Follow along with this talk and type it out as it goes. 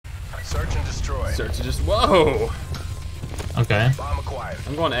Search and destroy. Search and just whoa. Okay. Bomb acquired.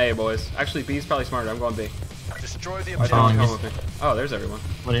 I'm going A, boys. Actually, B's probably smarter. I'm going B. Destroy the Why objective. don't you come with me? Oh, there's everyone.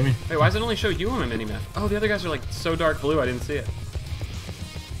 What do you mean? Wait, why does it only show you on a minimap? Oh, the other guys are like so dark blue, I didn't see it.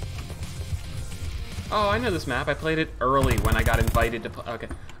 Oh, I know this map. I played it early when I got invited to play. Okay.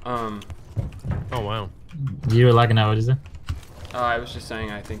 Oh wow. You were lagging out. What is it? I was just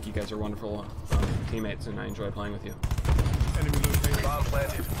saying I think you guys are wonderful teammates, and I enjoy playing with you. Bomb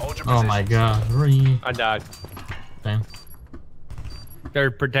planted. Hold your Oh my positions. god. I died. Damn. They're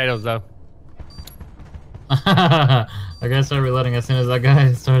potatoes though. I gotta start reloading as soon as that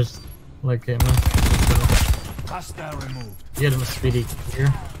guy starts like hitting me. Hostile removed. Get him a speedy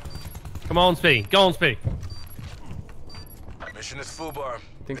here. Come on, Speedy. Go on, Speedy. Mission is full bar.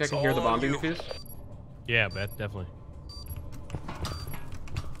 Think I It's can hear the all on bomb being you. defused? Yeah, bet definitely.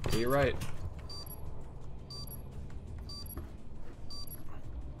 Yeah, you're right.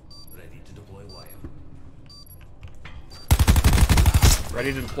 Ready to deploy wire.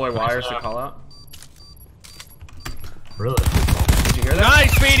 Ready to deploy wires to call out? Really? Did you hear that?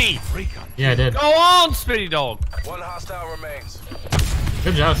 Nice, Speedy. Yeah, I did. Go on, Speedy dog. One hostile remains.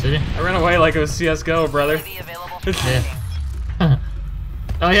 Good job, City. I ran away like it was CS:GO, brother. Yeah.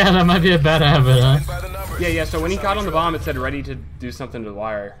 Oh yeah, that might be a bad habit, huh? By the numbers. Yeah. So when he got on the bomb, it said ready to do something to the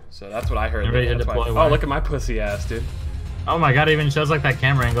wire. So that's what I heard. Ready to That's why- deploy Oh, wire. look at my pussy ass, dude. Oh my god, it even shows like that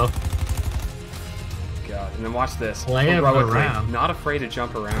camera angle. God. And then watch this. Play him Heroically, around. not afraid to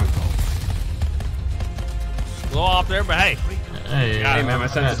jump around. Blow off there, but hey, Hey, Hey man, my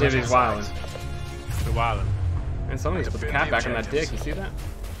sensitivity's wildin'. we're wildin'. And somebody's put the cap back on that dick. You see that?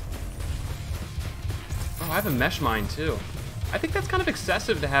 Oh, I have a mesh mine too. I think that's kind of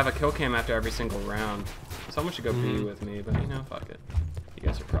excessive to have a kill cam after every single round. Someone should go B with me, but you know, fuck it. You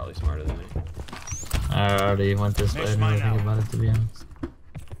guys are probably smarter than me. I already went this way. I didn't even think about it, to be honest.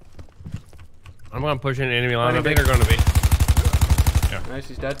 I'm gonna push in an enemy line. I Enemy think they're gonna be. Nice,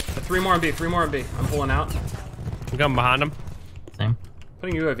 he's dead. 3 more on B, 3 more on B. I'm pulling out. I'm coming behind them. Same.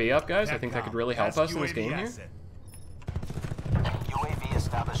 Putting UAV up, guys. I think that could really help us in this game here. UAV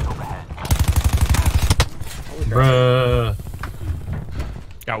established overhead. Holy crap. Bruh.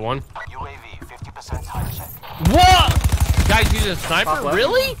 Got one. UAV 50% time check. What? Guys use a Top sniper? left.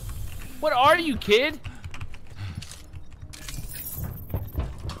 Really? What are you, kid?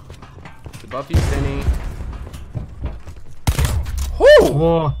 The Buffy Finney. Whoo!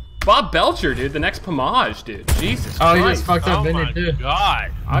 Whoa. Bob Belcher, dude. The next Pomage, dude. Jesus Oh, he Christ. just fucked up Oh Vinny my too.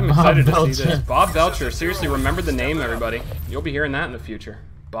 god. I'm Bob excited to see Belcher. this. Bob Belcher. Seriously, remember the name, everybody. You'll be hearing that in the future.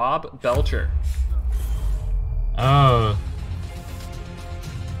 Bob Belcher. Oh.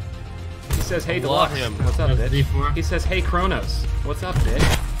 He says, hey, Love Deluxe. him. What's up, That's bitch? D4. He says, hey, Kronos. What's up, bitch?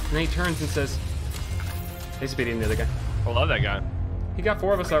 And then he turns and says, hey, Speedy and the other guy. I love that guy. He got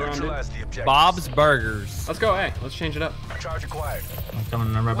 4 of us that round, dude. Neutralize the objectives. Bob's Burgers. Let's go A. Let's change it up. Charge acquired. I'm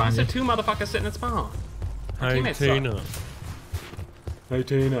coming right Why behind is you. there 2 motherfuckers sitting at spawn? Our Hey, teammates suck. Tina. Hey,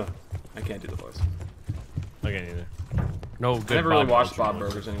 Tina. I can't do the voice. I can't either. No good. I never really Bob watched Belcher Bob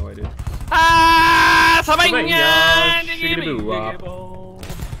ones. Burgers anyway, dude. Ah, Sabanya, shiggity-boo-wop.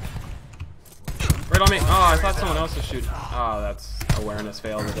 Right on me. Oh, I thought someone else was shooting. Oh, that's awareness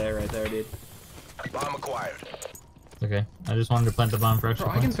fail of the day right there, dude. Bomb acquired. Okay. I just wanted to plant the bomb for extra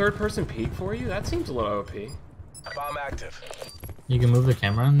Bro, I can points. third-person peek for you? That seems a little OP. Bomb active. You can move the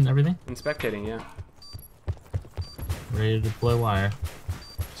camera and everything. And spectating, yeah. Ready to deploy wire.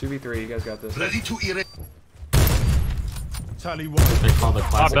 2v3, you guys got this. Ready to erect. Tally one. They call the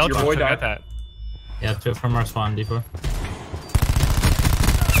Bob classic. Belcher. Your boy I got died. that. Yeah, from our spawn, D4.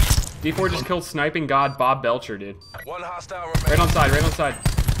 D4 just killed sniping god Bob Belcher, dude. One hostile Right remains. on side, right on side.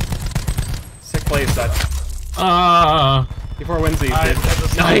 Sick plays, that. Ah, D4 wins these, I dude. got the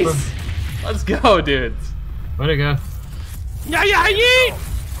sniper. Nice! Let's go, dudes. where'd it go? Yeah, yeah, yeah.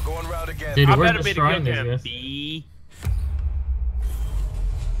 We're going round again. Dude, I we're better be the destroying good these guy. guys. B.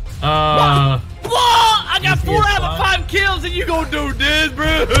 What? I got You 4 see out a of spot? 5 kills and you gonna do this,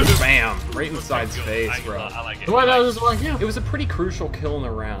 bro. Bam! Right inside his face, bro. I like it. What? That was just one kill. It was a pretty crucial kill in the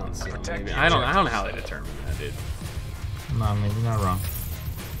round, so maybe. I don't know how they determined that, dude. No, I mean, you're not wrong.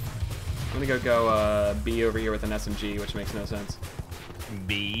 I'm gonna go B over here with an SMG, which makes no sense.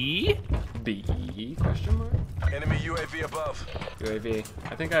 B. B? Question mark? Enemy UAV above. UAV.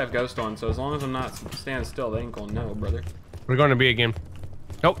 I think I have Ghost on, so as long as I'm not standing still, they ain't gonna know, brother. We're going to B again.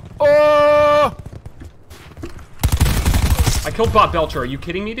 Nope. Oh! I killed Bob Belcher. Are you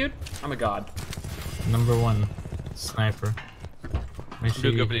kidding me, dude? I'm a god. Number 1 sniper. Make sure Do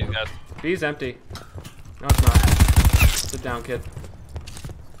you good for these guys. B's empty. No, it's not. Sit down, kid.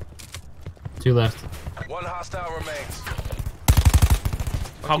 2 left. One hostile remains.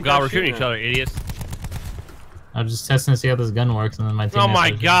 Oh you god, guys we're shooting each at? other, idiots. I'm just testing to see how this gun works, and then my team. Oh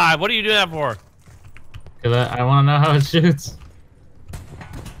my god, what are you doing that for? Cause I want to know how it shoots.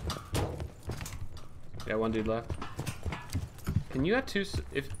 Yeah, one dude left. Can you have two?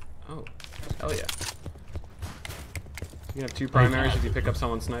 If oh, hell yeah. You can have two primaries if you pick up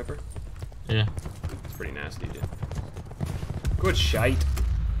someone's sniper. Yeah. It's pretty nasty, dude. Good shite.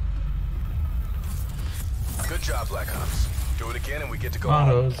 Good job, Black Ops. Do it again and we get to go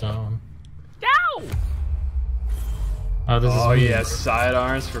Auto home. zone. No! Oh, this Oh is me. yes,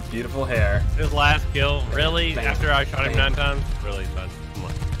 sidearms for beautiful hair. His last kill, really? Bam. After I shot him Bam. 9 times? Really, bud. Come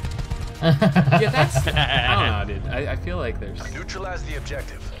on. Yeah, that's. I don't know, dude. I feel like there's. Neutralize the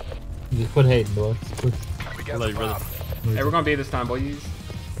objective. Just quit hating, boys. Quit. We got Really, the really. bomb. Hey, we're gonna be this time, boys.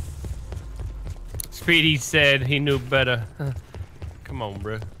 Speedy said he knew better. Come on,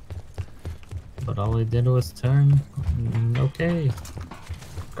 bro. But all he did was turn. Okay.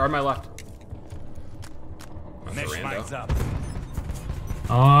 Guard my left. That's a Mesh rando. mines up.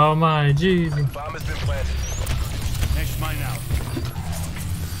 Oh my Jesus. Bomb has been planted. Mesh mine out.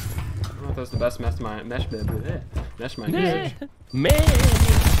 I don't know if that's the best mesh mine. Usage. Man.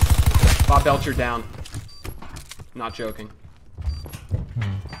 Bob Belcher down. Not joking.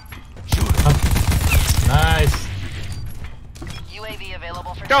 Nice. UAV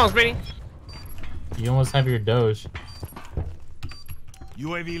available for Go on, Speedy. You almost have your Doge.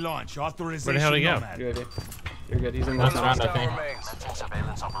 UAV launch. Authorization. Where the hell did he go? nomad. You're good. You're good. He's in That's that around, zone. I think. Remains. Launching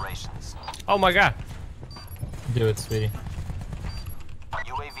surveillance operations. Oh my god. Do it, sweetie.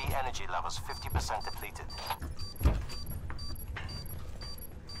 UAV energy levels 50% depleted.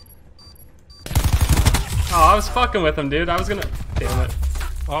 Oh, I was fucking with him, dude. I was gonna. Damn it.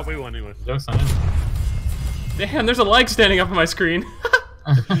 Oh, we won anyway. Joke's on him. Damn, there's a leg standing up on my screen.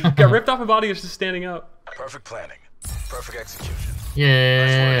 Got ripped off my body. It's just standing up. Perfect planning. Perfect execution.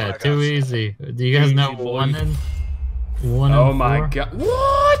 Yeah, Black too Ops. easy. Do you guys know Easy, boy. one and one? Oh and my four? god.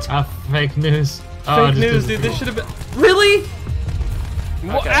 What? Ah, fake news. Oh, Fake just news, this dude. is This cool. should have been. Really?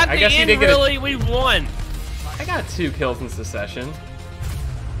 Well, Okay, at I the guess he end, did get a- really, we won. I got 2 kills in succession.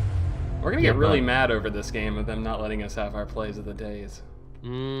 We're gonna Yeah, get really bro. mad over this game with them not letting us have our plays of the days.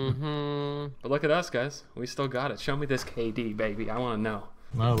 Mm-hmm. But look at us, guys. We still got it. Show me this KD, baby. I want to know.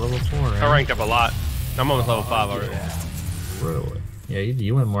 No, level 4. Right? I ranked up a lot. I'm almost level 5 already. Really? Yeah,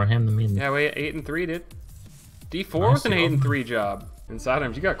 you went more ham than me. Yeah, we 8 and 3, dude. D4 Nice, with an 8 and yo. 3 job. And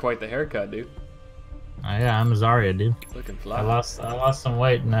Sidearms, you got quite the haircut, dude. Yeah, I'm Zarya, dude. Looking I fly. lost some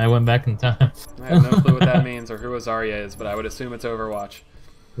weight and I went back in time. I have no clue what that means or who a Zarya is, but I would assume it's Overwatch.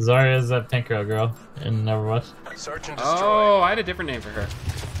 Zarya is that pink girl in Overwatch. Search and destroy. Oh, I had a different name for her.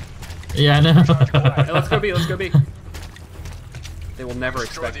 Yeah, I know. Hey, let's go B. Let's go B. They will never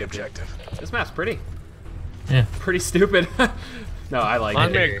Destroy expect the it, dude. objective. This map's pretty. Yeah. Pretty stupid. No, I like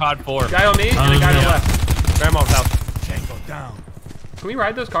I'm it. here, COD 4. Guy on me and a guy on the yeah. left. Grandma's house. Tango down. Can we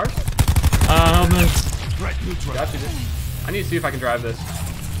ride those cars? Helmet. Threat neutral. Got you, dude. I need to see if I can drive this.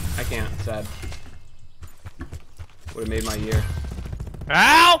 I can't. Sad. Would have made my year.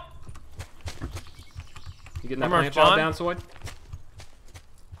 Ow! You getting that Remember plant job spawn? down, Swoy?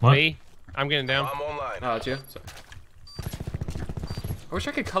 What? Me? I'm getting down. Bomb online. Oh, that's you? Sorry. I wish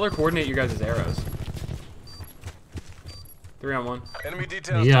I could color coordinate you guys' arrows. 3 on 1. Enemy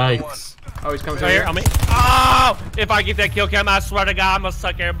details. down to one. Yikes. Oh, he's coming Right here, through on me. Oh! If I get that kill cam, I swear to God, I'm gonna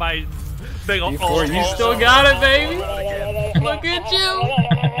suck everybody's big old. D4, you still got it, baby. Look at you.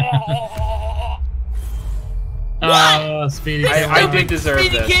 Speedy. I did deserve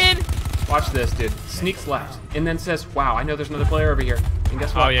Speedy this. kid! Watch this, dude. Sneaks left and then says, "Wow, I know there's another player over here." And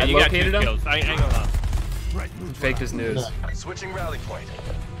guess what? Oh yeah, I you got 2 located him. kills. I ain't gonna lie. Threat And neutral. faked his news. Switching rally point.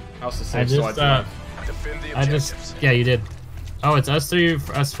 I also I saved just, Swad's life. Defend the I objectives. just, yeah, you did. Oh, it's us 3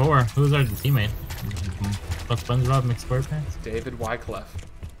 for us 4. Who's our teammate? Fuck SpongeBob McSquarepants? David Wyclef.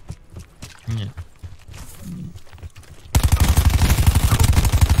 Yeah.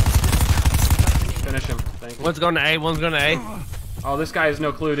 Finish him. Thank you. One's going to A, one's going to A. Oh, this guy has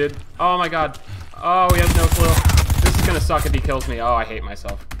no clue, dude. Oh my god. Oh, he has no clue. This is gonna suck if he kills me. Oh, I hate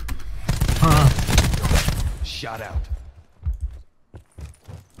myself. Shot out.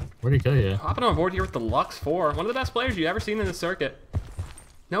 Where'd he kill you? Hopping on board here with the Lux 4. One of the best players you've ever seen in the circuit.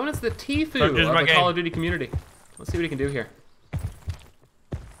 Known as the Tifu Here's of my the game. Call of Duty community. Let's see what he can do here.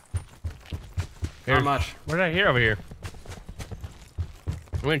 Not much. What did I hear over here?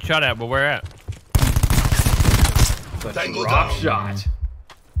 I'm getting shot at, but where at? The Tango drop down. shot.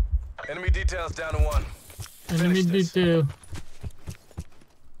 Enemy details down to 1. Enemy Finish this. D2. I'm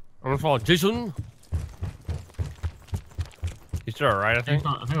gonna follow Jason. He's still alright, I I think.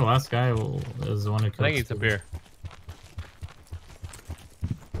 think the last guy is the one who I killed think he's up here.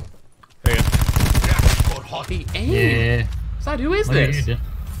 The aim. Yeah. Side, who is What are you this? doing?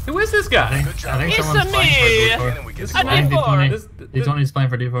 Who is this guy? I think It's someone's playing for me. D4. And we get This to is go. my D4. This- D20's playing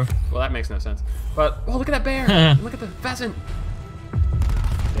for D4. Well, that makes no sense. But, oh, look at that bear. Look at the pheasant.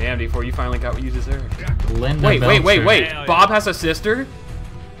 Damn, D4, you finally got what you deserved. Linda Wait. Hell yeah. Bob has a sister?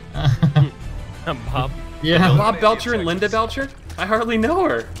 Bob. Yeah. Bob Belcher and Linda Belcher? I hardly know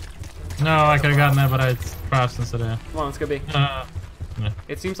her. No, I could have gotten that, but I crossed instead of. Come on, let's go B. Yeah.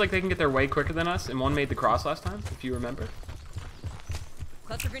 It seems like they can get there way quicker than us, and one made the cross last time, if you remember.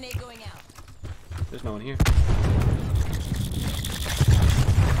 Cluster grenade going out. There's no one here.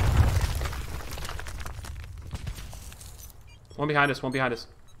 One behind us, one behind us.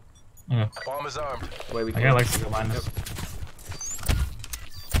 Okay. Bomb is armed. Way we I can. got like to go behind us.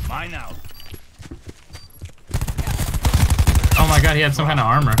 Mine out. Oh my god, he had some kind of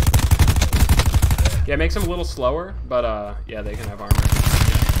armor. Yeah, it makes them a little slower, but yeah, they can have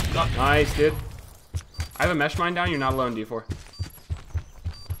armor. Nice, dude. I have a mesh mine down. You're not alone, D4.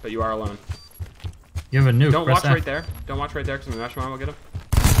 But you are alone. You have a nuke. Don't press watch F. right there. Don't watch right there, because the mesh mine will get him.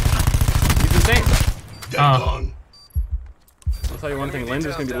 He's insane. Oh. I'll tell you one thing.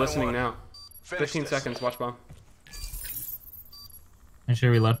 Linda's gonna be Down listening one. now. Finish 15 this. seconds. Watch bomb. I should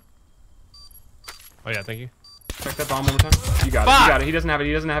reload. Oh yeah, thank you. Check that bomb one more time. You got it. Fuck! You got it. He doesn't have it.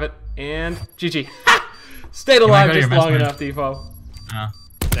 He doesn't have it. And GG. Stayed might alive go to just your long mesh enough, Defo. Oh.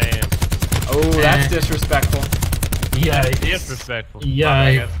 Damn. Oh, that's disrespectful. Yikes. Disrespectful.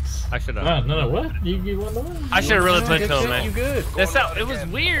 Yikes. I should No, have. no, what? You won the one? I should have really put Good to him, shit, man. You good. That's how, it was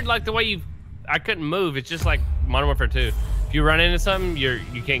weird, like the way you. I couldn't move. It's just like Modern Warfare 2. If you run into something, you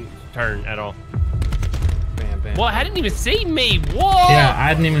can't turn at all. Bam, bam. Well, I didn't even see me. Whoa! Yeah,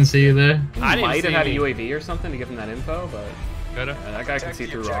 I didn't even see you there. I didn't Might see have had a me. UAV or something to give him that info, but Coulda. that guy can Protect see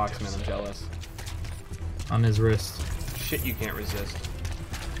the through rocks, man. objectives. I'm jealous. On his wrist. Shit, you can't resist.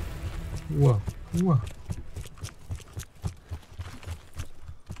 Whoa. Whoa.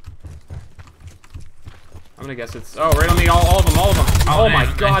 I'm gonna guess it's. Oh, right on me, all of them, all of them. Oh, Oh, my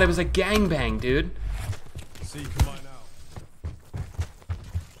man. god, it was a gangbang, dude. See, come on now.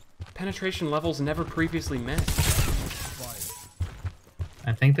 Penetration levels never previously met.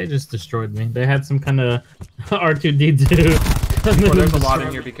 I think they just destroyed me. They had some kind of R2D2. Oh, there's a lot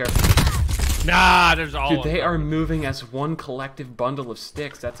in here, be careful. Nah, there's all. Dude, of they them. are moving as one collective bundle of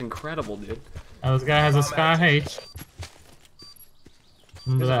sticks. That's incredible, dude. Oh, this guy has a Sky H.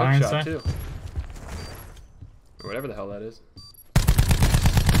 Remember There's that a iron hook shot, sight? too. Or whatever the hell that is.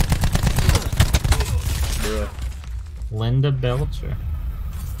 Bruh. Linda Belcher.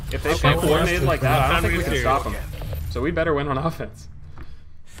 If they Okay, play well, coordinated that's like that, I don't Time think to we get can serious. stop them. So we better win on offense.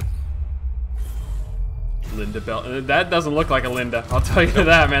 Linda Bell. That doesn't look like a Linda. I'll tell you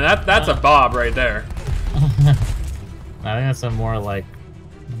that, man. That's a Bob right there. I think that's a more like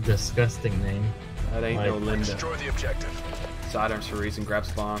disgusting name. That ain't no Like- Linda. Destroy the objective. Sidearms for reason. Grabs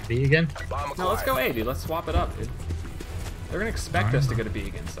the bomb. B again? Bomb acquired. No, let's go A, dude. Let's swap it up, dude. They're gonna expect us to go to B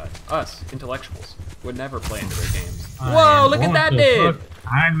against that. Us, intellectuals, would never play into their games. Whoa, look at that dude!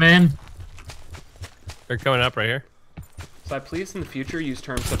 Iron Man. They're coming up right here. So I please in the future use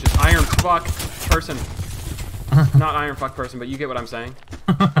terms such as iron fuck person. Not iron fuck person, but you get what I'm saying.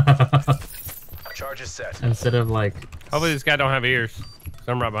 Charge is set. Instead of like, Hopefully this guy don't have ears. 'Cause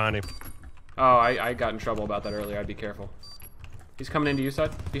I'm right behind him. Oh, I got in trouble about that earlier. I'd be careful. He's coming into you,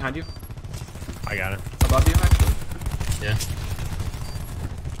 side. Behind you. I got him. Above you, actually. yeah.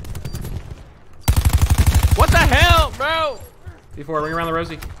 What the hell, bro? Before, ring around the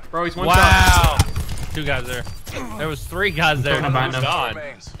rosy. Bro, he's one Wow. shot. 2 guys there. There was 3 guys there. Coming behind Oh, him. God.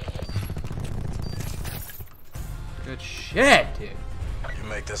 Remains. Good shit, dude. You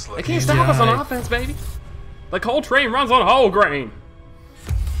make this They look can't easy. stop us on Yikes. offense, baby. The cold train runs on whole grain.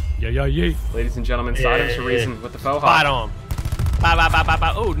 Yeah. Ladies and gentlemen, sidearms for Yeah. reason with the faux Spot hawk. on.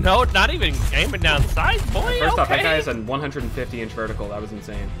 Ba. Oh, no, not even aiming down sights, boy. First off, that okay. guy is a 150-inch vertical. That was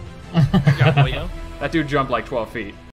insane. Yeah, boy, yo. That dude jumped like 12 feet.